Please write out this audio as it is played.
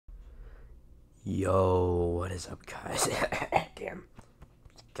Yo, what is up, guys? Damn,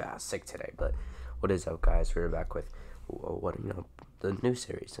 got sick today, but what is up, guys? We're back with the new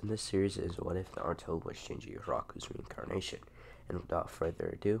series, and this series is What If Naruto was Shinji Hirako'S reincarnation. And without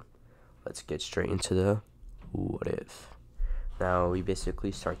further ado, let's get straight into the what if. Now we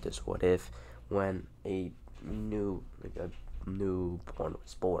basically start this what if when a newborn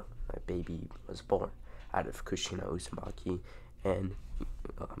was born, a baby was born out of Kushina Uzumaki and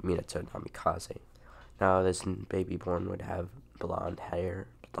Minato Namikaze. Now this baby born would have blonde hair,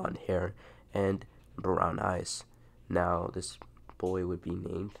 and brown eyes. Now this boy would be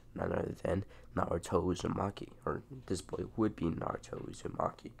named none other than Naruto Uzumaki, or this boy would be Naruto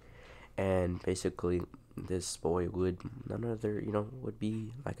Uzumaki, and basically this boy would none other would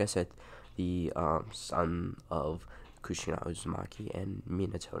be, like I said, the son of Kushina Uzumaki and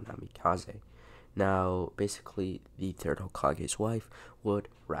Minato Namikaze. Now, basically, the third Hokage's wife would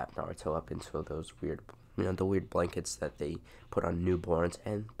wrap Naruto up into those the weird blankets that they put on newborns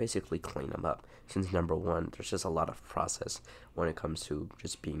and basically clean them up. Since number one, there's just a lot of process when it comes to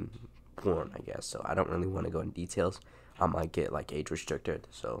just being born, I guess. So I don't really want to go in details. I might get like age restricted.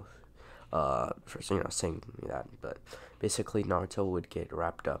 So, for saying that, but basically, Naruto would get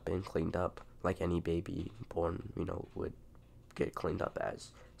wrapped up and cleaned up like any baby born, would get cleaned up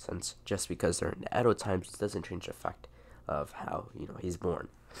as, since just because they're in Edo times doesn't change the fact of how he's born.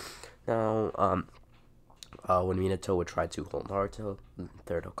 Now, when Minato would try to hold Naruto, the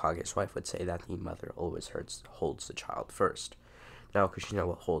third Hokage's wife would say that the mother always holds the child first. Now Kushina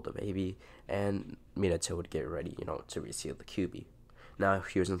would hold the baby, and Minato would get ready, to reseal the Kyuubi. Now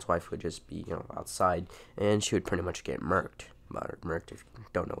Hyuzen's wife would just be, outside, and she would pretty much get murked. Murked, if you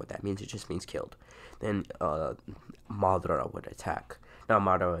don't know what that means, it just means killed. Then Madara would attack. Now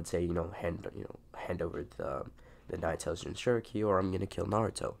Madara would say, hand over the Nine Tails Jinchuriki, or I'm gonna kill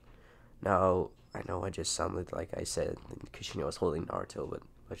Naruto. Now I know I just sounded like I said Kushina was holding Naruto, but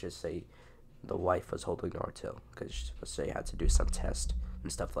let's just say the wife was holding Naruto, because let's say had to do some test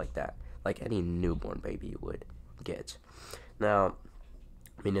and stuff like that, like any newborn baby would get. Now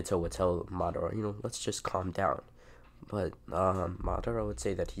Minato would tell Madara, let's just calm down. But Madara would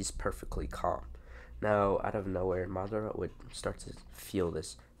say that he's perfectly calm. Now, out of nowhere, Madara would start to feel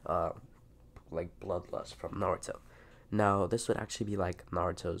this, like, bloodlust from Naruto. Now, this would actually be like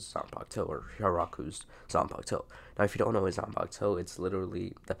Naruto's Zanpakuto, or Hirako'S Zanpakuto. Now, if you don't know his Zanpakuto, it's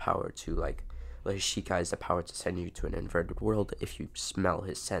literally the power to, like Shikai is the power to send you to an inverted world if you smell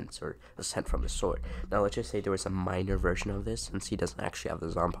his scent, or a scent from his sword. Now, let's just say there was a minor version of this, since he doesn't actually have the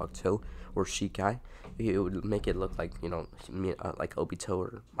Zanpakuto, or Shikai. It would make it look like, like Obito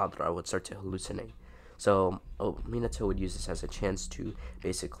or Madara would start to hallucinate. So Minato would use this as a chance to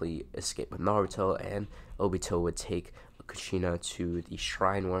basically escape with Naruto, and Obito would take Kushina to the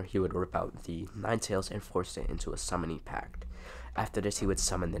shrine where he would rip out the Nine Tails and force it into a summoning pact. After this, he would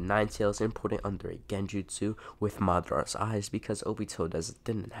summon the Nine Tails and put it under a genjutsu with Madara's eyes, because Obito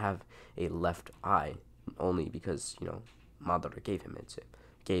didn't have a left eye, only because Madara gave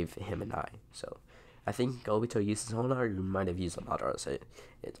him an eye. So I think Obito used his own eye, or he might have used Madara's.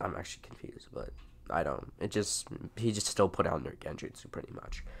 I'm actually confused, but I don't. He just still put it under genjutsu pretty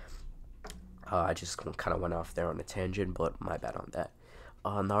much. I just kind of went off there on a tangent, but my bad on that.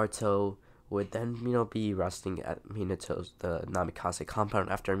 Naruto would then, be resting at the Namikaze compound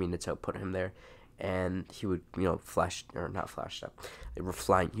after Minato put him there, and he would, use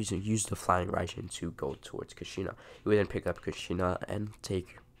the flying Raijin to go towards Kushina. He would then pick up Kushina and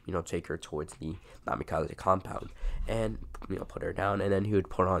take her towards the Namikaze compound and, put her down, and then he would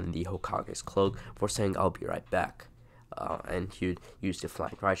put on the Hokage's cloak for saying, "I'll be right back." And he would use the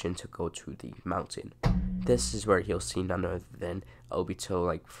flying Raijin to go to the mountain. This is where he'll see none other than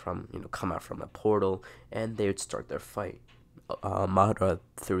Obito, come out from a portal, and they would start their fight. Madara,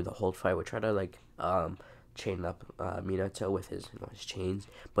 through the whole fight, would try to, chain up Minato with his chains,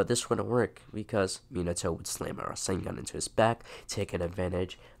 but this wouldn't work because Minato would slam a Rasengan into his back, taking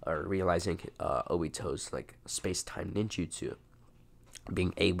advantage, or realizing Obito's, space-time ninjutsu,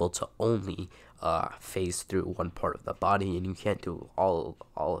 being able to only phase through one part of the body, and you can't do all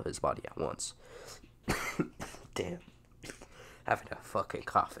of his body at once. Damn. Having a fucking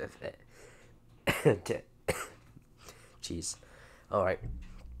cough if it. Jeez. Alright.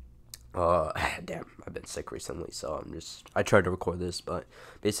 Damn, I've been sick recently, so I tried to record this, but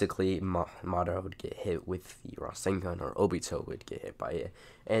basically, Madara would get hit with the Rasengan, or Obito would get hit by it,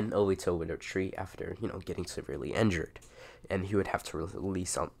 and Obito would retreat after, getting severely injured, and he would have to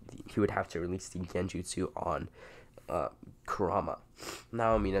release the genjutsu on Kurama.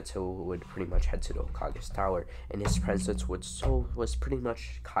 Now Minato would pretty much head to the Hokage's tower, and his presence was pretty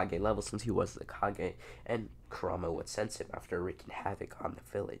much Kage level since he was the Kage, and Kurama would sense him after wreaking havoc on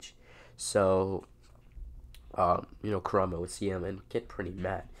the village. So, Kurama would see him and get pretty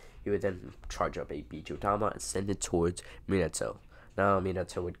mad. He would then charge up a Bijodama and send it towards Minato. Now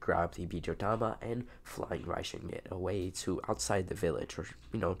Minato would grab the Bijodama and flying Raishin it away to outside the village, or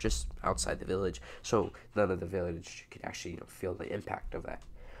just outside the village, so none of the village could actually feel the impact of that.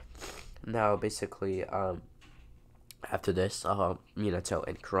 Now basically, after this, Minato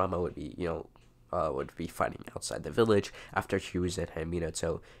and Kurama would be fighting outside the village after Hiruzen and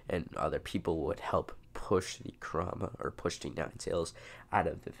Minato and other people would help push the Nine Tails out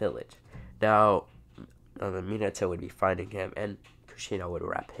of the village. Now, Minato would be fighting him, and Kushina would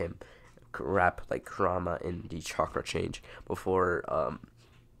wrap like Kurama in the chakra change before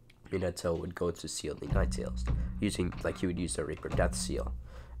Minato would go to seal the Nine Tails, using he would use the Reaper Death Seal.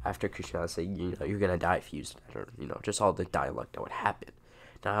 After Kushina would say, you're gonna die if you use that, or just all the dialogue that would happen.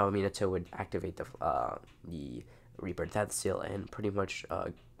 Now Minato would activate the Reaper Death Seal and pretty much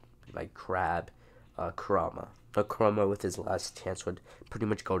grab Kurama. Kurama with his last chance would pretty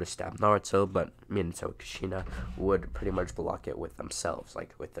much go to stab Naruto, but Minato and Kushina would pretty much block it with themselves,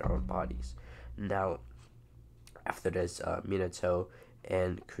 with their own bodies. Now, after this, Minato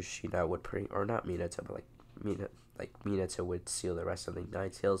and Kushina would Minato would seal the rest of the Nine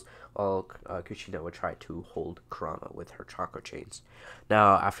Tails, while Kushina would try to hold Kurama with her chakra chains.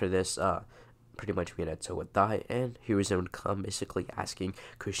 Now, after this, pretty much Minato would die, and Hiruzen would come basically asking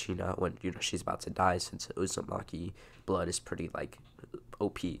Kushina when she's about to die, since Uzumaki blood is pretty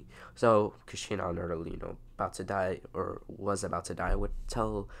OP. So Kushina, literally about to die or was about to die, would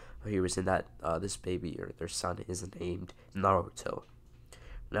tell Hiruzen that this baby or their son is named Naruto.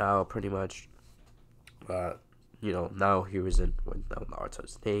 Now pretty much now Hiruzen would know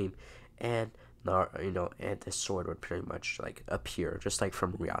Naruto's name, and and the sword would pretty much appear just like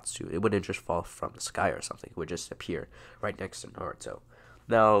from Ryatsu. It wouldn't just fall from the sky or something. It would just appear right next to Naruto.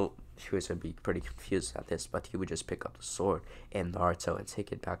 Now he would be pretty confused at this, but he would just pick up the sword and Naruto and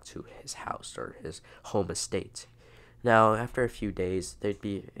take it back to his house or his home estate. Now, after a few days, there'd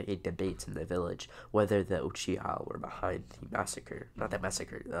be a debate in the village whether the Uchiha were behind the massacre. Not the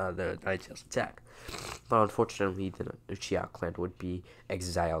massacre, the Nine Tails attack. But unfortunately, the Uchiha clan would be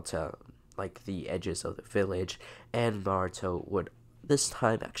exiled to the edges of the village, and Naruto would this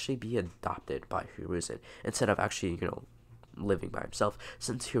time actually be adopted by Hiruzen instead of actually living by himself,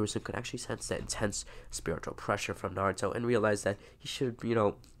 since Hiruzen could actually sense the intense spiritual pressure from Naruto and realize that he should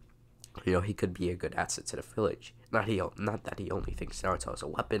he could be a good asset to the village. Not that he only thinks Naruto is a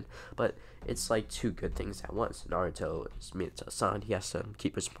weapon, but it's two good things at once. Naruto is Minato's son, he has to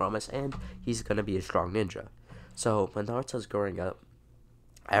keep his promise, and he's gonna be a strong ninja. So when Naruto's growing up,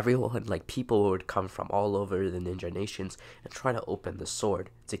 everyone, people would come from all over the ninja nations and try to open the sword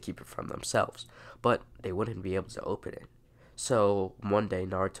to keep it from themselves, but they wouldn't be able to open it. So one day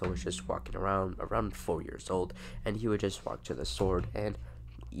Naruto was just walking around 4 years old, and he would just walk to the sword and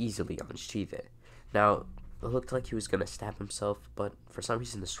easily unsheath it. Now it looked like he was gonna stab himself, but for some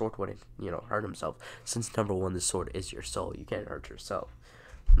reason the sword wouldn't hurt himself, since number one, the sword is your soul. You can't hurt yourself.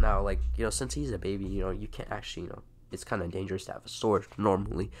 Now since he's a baby, you can't actually it's kind of dangerous to have a sword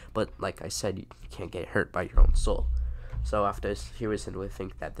normally, but like I said, you can't get hurt by your own soul. So after this, Hiruzen would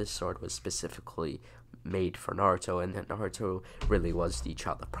think that this sword was specifically made for Naruto, and that Naruto really was the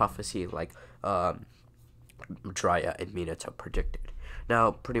child of prophecy, Jiraiya and Minato predicted.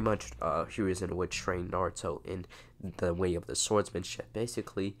 Now, pretty much, Hiruzen would train Naruto in the way of the swordsmanship,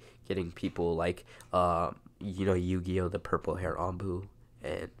 basically getting people Yu-Gi-Oh, the purple hair Anbu,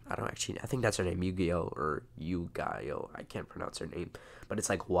 and I think that's her name, Yu-Gi-Oh, or Yu-Gi-Oh, I can't pronounce her name, but it's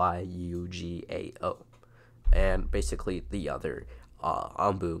Yugao, and basically the other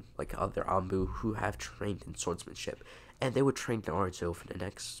Anbu, other Anbu who have trained in swordsmanship, and they would train Naruto for the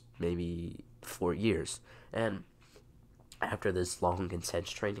next maybe 4 years, and after this long, intense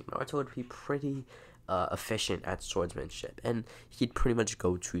training, Naruto would be pretty efficient at swordsmanship, and he'd pretty much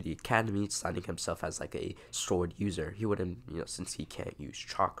go to the academy, signing himself as a sword user. He wouldn't, since he can't use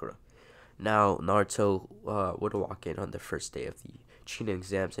chakra. Now, Naruto would walk in on the first day of the Chunin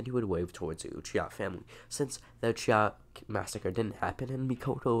exams, and he would wave towards the Uchiha family, since the Uchiha massacre didn't happen, and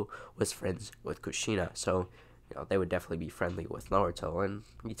Mikoto was friends with Kushina, so they would definitely be friendly with Naruto, and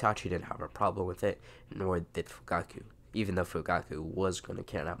Itachi didn't have a problem with it, nor did Fugaku. Even though Fugaku was going to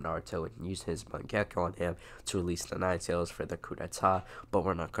kidnap Naruto and use his Mangekyo on him to release the Nine Tails for the coup d'etat, but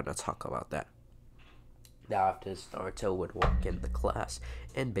we're not going to talk about that. Now after this, Naruto would walk in the class,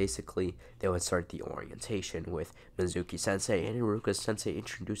 and basically they would start the orientation with Mizuki Sensei and Iruka Sensei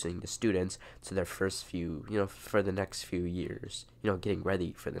introducing the students to their first few, for the next few years, getting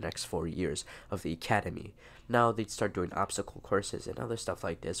ready for the next 4 years of the academy. Now they'd start doing obstacle courses and other stuff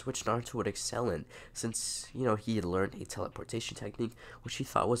like this, which Naruto would excel in, since, he had learned a teleportation technique, which he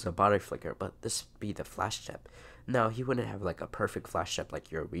thought was a body flicker, but this would be the flash step. Now, he wouldn't have like a perfect flash step like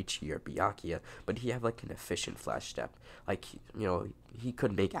Yoruichi or Byakuya, but he have like an efficient flash step. Like, he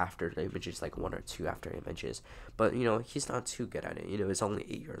could make after images, like 1 or 2 after images, but, he's not too good at it. He's only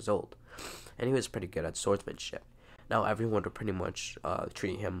 8 years old, and he was pretty good at swordsmanship. Now, everyone would pretty much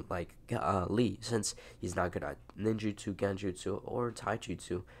treat him like Lee, since he's not good at ninjutsu, genjutsu, or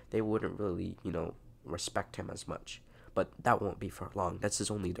taijutsu. They wouldn't really, respect him as much. But that won't be for long. This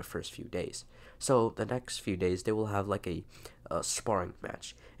is only the first few days. So the next few days, they will have like a sparring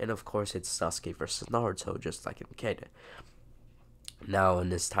match. And of course, it's Sasuke versus Naruto, just like in Keda. Now in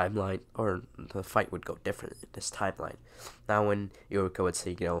this timeline, or the fight would go different in this timeline. Now when Iruka would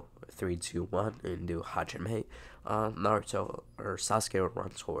say, 3, 2, 1, and do Hajime, Naruto or Sasuke would run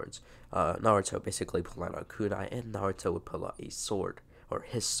towards. Naruto basically pull out a kunai, and Naruto would pull out a sword, or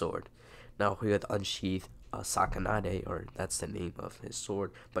his sword. Now he would unsheath Sakanade, or that's the name of his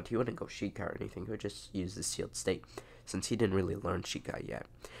sword, but he wouldn't go Shikai or anything. He would just use the sealed state, since he didn't really learn Shikai yet.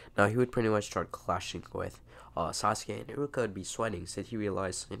 Now he would pretty much start clashing with Sasuke, and Iruka would be sweating since he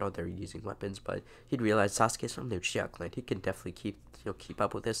realized, they're using weapons, but he'd realize Sasuke's from the Uchiha clan. He can definitely keep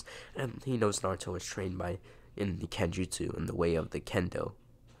up with this, and he knows Naruto was trained in the Kenjutsu, in the way of the Kendo.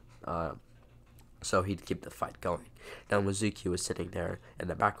 So he'd keep the fight going. Now Mizuki was sitting there in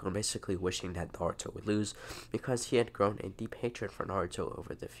the background, basically wishing that Naruto would lose, because he had grown a deep hatred for Naruto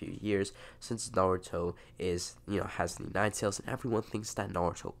over the few years, since Naruto has the Nine Tails, and everyone thinks that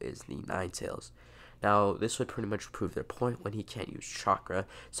Naruto is the Nine Tails. Now, this would pretty much prove their point when he can't use chakra,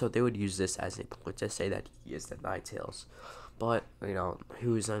 so they would use this as a point to say that he is the Nine Tails. But,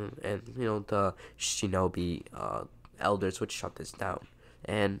 Hiruzen and, the shinobi elders would shut this down.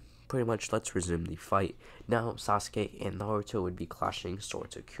 And pretty much, let's resume the fight. Now, Sasuke and Naruto would be clashing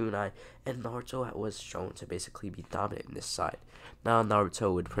sword to kunai, and Naruto was shown to basically be dominant in this side. Now,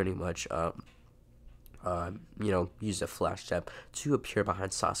 Naruto would pretty much, use a flash step to appear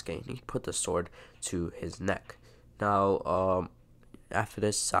behind Sasuke, and he'd put the sword to his neck. Now, after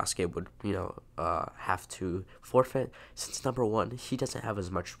this, Sasuke would, have to forfeit, since number one, he doesn't have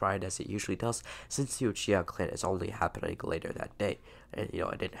as much pride as it usually does, since the Uchiha clan is only happening later that day, and,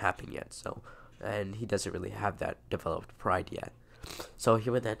 it didn't happen yet, so, and he doesn't really have that developed pride yet. So he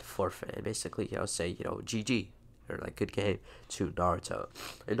would then forfeit, and basically, say, GG, or like good game, to Naruto.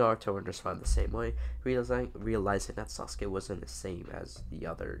 And Naruto would respond the same way, realizing that Sasuke wasn't the same as the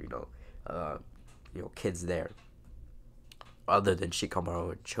other, kids there, other than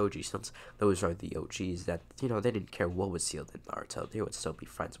Shikamaru and Choji, since those are the OGs that, they didn't care what was sealed in Naruto, they would still be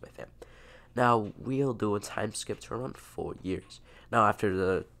friends with him. Now, we'll do a time skip to around 4 years. Now, after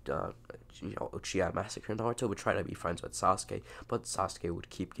the, Uchiha massacre, Naruto would try to be friends with Sasuke, but Sasuke would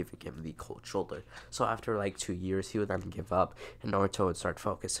keep giving him the cold shoulder. So after, 2 years, he would then give up, and Naruto would start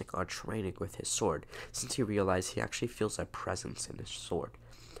focusing on training with his sword, since he realized he actually feels a presence in his sword.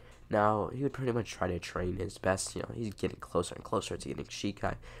 Now, he would pretty much try to train his best, he's getting closer and closer to getting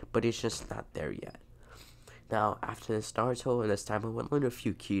Shikai, but he's just not there yet. Now, after this, Naruto in this time would learn a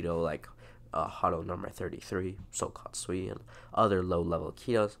few Kido, like Hado number 33, Sokatsui, and other low-level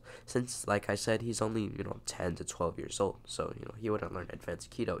Kidos, since, like I said, he's only, 10 to 12 years old, so, he wouldn't learn advanced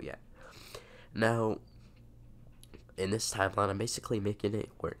Kido yet. Now, in this timeline, I'm basically making it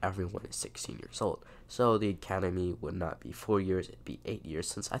where everyone is 16 years old. So the academy would not be 4 years, it'd be 8 years,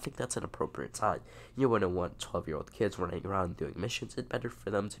 since I think that's an appropriate time. You wouldn't want 12-year-old kids running around doing missions. It's better for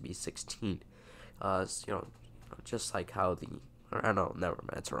them to be 16. Just like how never mind,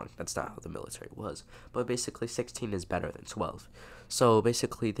 that's wrong. That's not how the military was. But basically, 16 is better than 12. So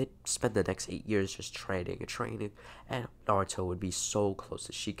basically, they'd spend the next 8 years just training, and Naruto would be so close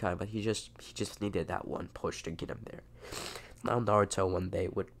to Shikai, but he just needed that one push to get him there. Now, Naruto one day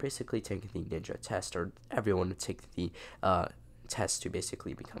would basically take the ninja test, or everyone would take the test to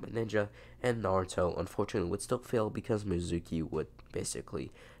basically become a ninja, and Naruto, unfortunately, would still fail because Mizuki would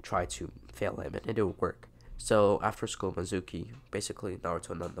basically try to fail him, and it would work. So, after school, basically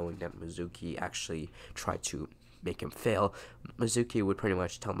Naruto not knowing that Mizuki actually tried to make him fail, Mizuki would pretty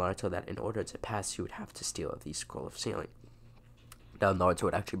much tell Naruto that in order to pass, he would have to steal the Scroll of Sealing. Now, Naruto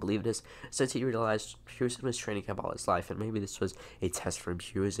would actually believe this, since he realized Hiruzen was training him all his life, and maybe this was a test from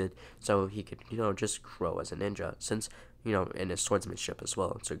Hiruzen, so he could, just grow as a ninja, since, in his swordsmanship as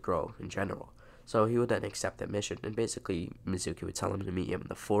well, to grow in general. So he would then accept the mission, and basically Mizuki would tell him to meet him in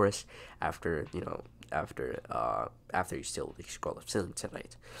the forest after after you steal the scroll of sealing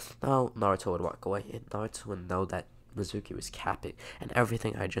tonight. Now Naruto would walk away, and Naruto would know that Mizuki was capping, and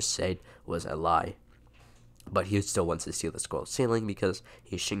everything I just said was a lie. But he still wants to steal the scroll of sealing because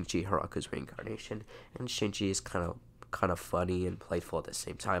he's Shinji, Hirako'S reincarnation, and Shinji is kind of funny and playful at the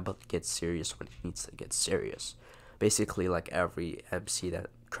same time, but gets serious when he needs to get serious. Basically, like every MC that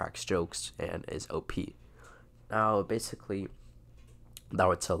cracks jokes and is OP. Now, basically,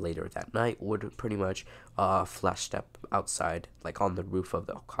 Naruto later that night would pretty much flash step outside, like on the roof of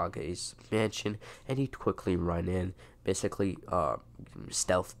the Hokage's mansion, and he'd quickly run in, basically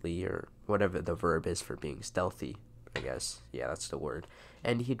stealthily, or whatever the verb is for being stealthy, I guess. Yeah, that's the word.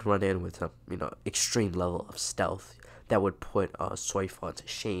 And he'd run in with a extreme level of stealth that would put Soifon to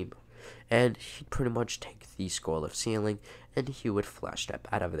shame. And he'd pretty much take the scroll of sealing, and he would flash step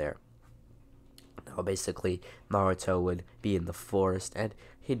out of there. Now, basically, Naruto would be in the forest, and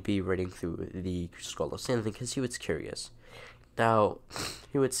he'd be reading through the scroll of sealing because he was curious. Now,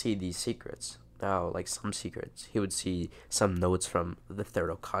 he would see these secrets. Now, like some secrets, he would see some notes from the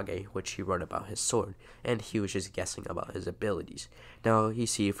third Hokage, which he wrote about his sword, and he was just guessing about his abilities. Now, he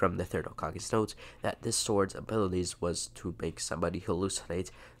see from the third Hokage's notes that this sword's abilities was to make somebody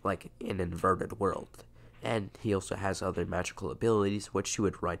hallucinate like an inverted world. And he also has other magical abilities, which he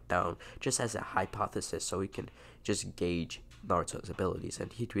would write down just as a hypothesis so he can just gauge Naruto's abilities.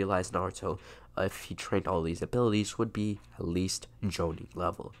 And he'd realize Naruto, if he trained all these abilities, would be at least Jonin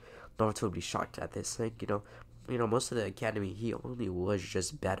level. Naruto would be shocked at this. Like, most of the academy, he only was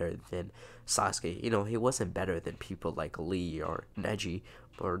just better than Sasuke. He wasn't better than people like Lee or Neji,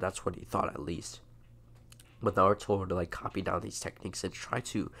 or that's what he thought at least. But Naruto would like copy down these techniques and try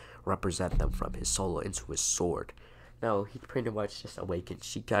to represent them from his solo into his sword. Now, he'd pretty much just awaken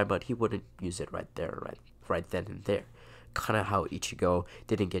Shikai, but he wouldn't use it right then and there. Kind of how Ichigo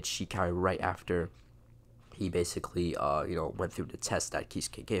didn't get Shikai right after he basically went through the test that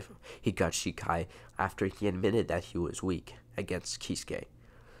Kisuke gave him. He got Shikai after he admitted that he was weak against Kisuke.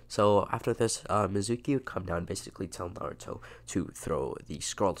 So after this, Mizuki would come down and basically tell Naruto to throw the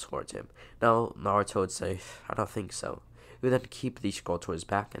scroll towards him. Now, Naruto would say, I don't think so. He would then keep the scroll towards his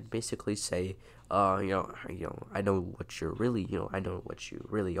back and basically say, I know what you're really, I know what you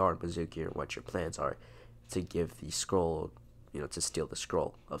really are, Mizuki, or what your plans are to give the scroll, to steal the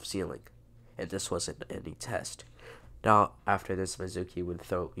scroll of sealing. And this wasn't any test. Now, after this, Mizuki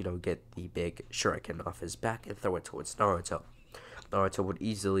would get the big shuriken off his back and throw it towards Naruto. Naruto would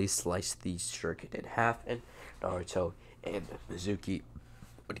easily slice the shuriken in half, and Naruto and Mizuki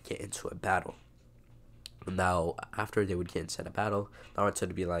would get into a battle. Now, after they would get into a battle, Naruto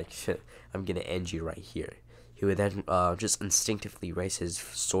would be like, I'm gonna end you right here. He would then just instinctively raise his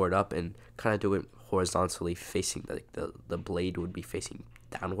sword up and kind of do it horizontally, facing the blade would be facing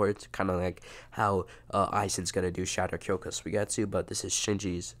downwards, kind of like how Aizen's gonna do Shadow Kyoka Suigetsu, but this is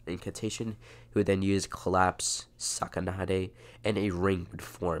Shinji's incantation. He would then use Collapse Sakanade, and a ring would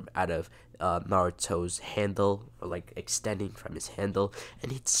form out of Naruto's handle, or like extending from his handle,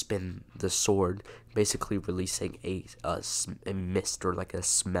 and he'd spin the sword, basically releasing a mist, or like a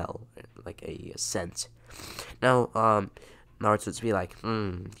smell, like a scent. Now, Naruto would be like,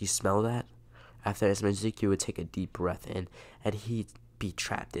 you smell that? After this, Mizuki would take a deep breath in, and he'd be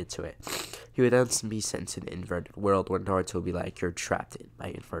trapped into it. He would then be sent to the inverted world, where Naruto would be like, you're trapped in my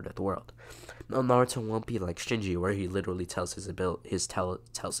inverted world. No, Naruto won't be like Shinji, where he literally tells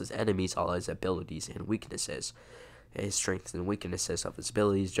tells his enemies all his abilities and weaknesses, his strengths and weaknesses of his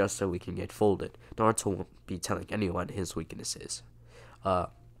abilities, just so we can get folded. Naruto won't be telling anyone his weaknesses.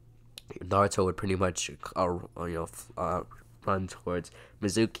 Naruto would pretty much run towards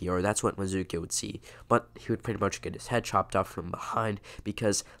Mizuki, or that's what Mizuki would see, but he would pretty much get his head chopped off from behind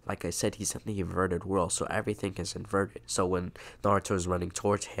because, like I said, he's in the inverted world, so everything is inverted. So when Naruto is running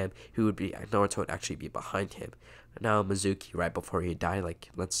towards him, Naruto would actually be behind him. Now Mizuki, right before he died,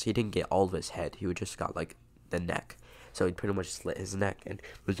 he didn't get all of his head, he would just got like the neck, so he'd pretty much slit his neck, and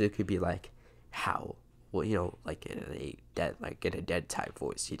Mizuki would be like, how? Well, like in a dead type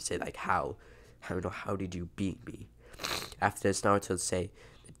voice, he'd say like, how did you beat me? After this, Naruto would say,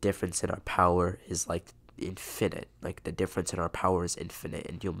 the difference in our power is like infinite. Like, the difference in our power is infinite,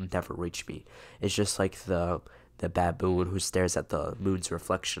 and you'll never reach me. It's just like the baboon who stares at the moon's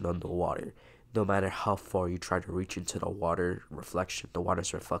reflection on the water. No matter how far you try to reach into the water's reflection,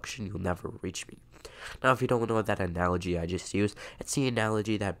 you'll never reach me. Now, if you don't know that analogy I just used, it's the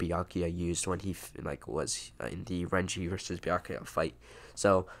analogy that Byakuya used when he was in the Renji versus Byakuya fight.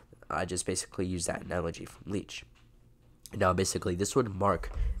 So I just basically used that analogy from Bleach. Now, basically, this would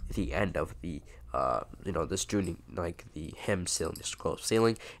mark the end of the this journey, like the him sailing the scroll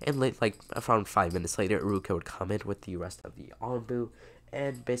sailing, and like around 5 minutes later, Iruka would come in with the rest of the Anbu,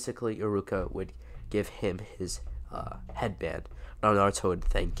 and basically Iruka would give him his headband. Now Naruto would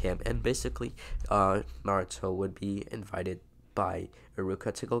thank him, and basically, Naruto would be invited by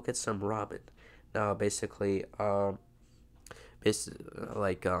Iruka to go get some ramen. Now, basically,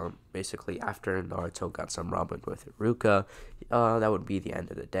 basically after Naruto got some ramen with Iruka, that would be the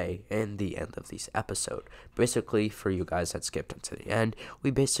end of the day and the end of this episode. Basically, for you guys that skipped until the end,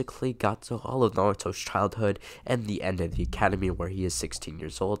 we basically got to all of Naruto's childhood and the end of the academy where he is 16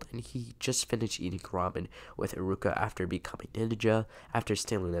 years old and he just finished eating ramen with Iruka after becoming ninja, after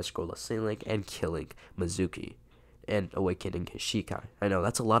stealing the scroll of sailing and killing Mizuki and awakening his Shikai. I know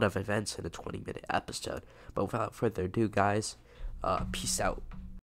that's a lot of events in a 20-minute episode, but without further ado, guys, peace out.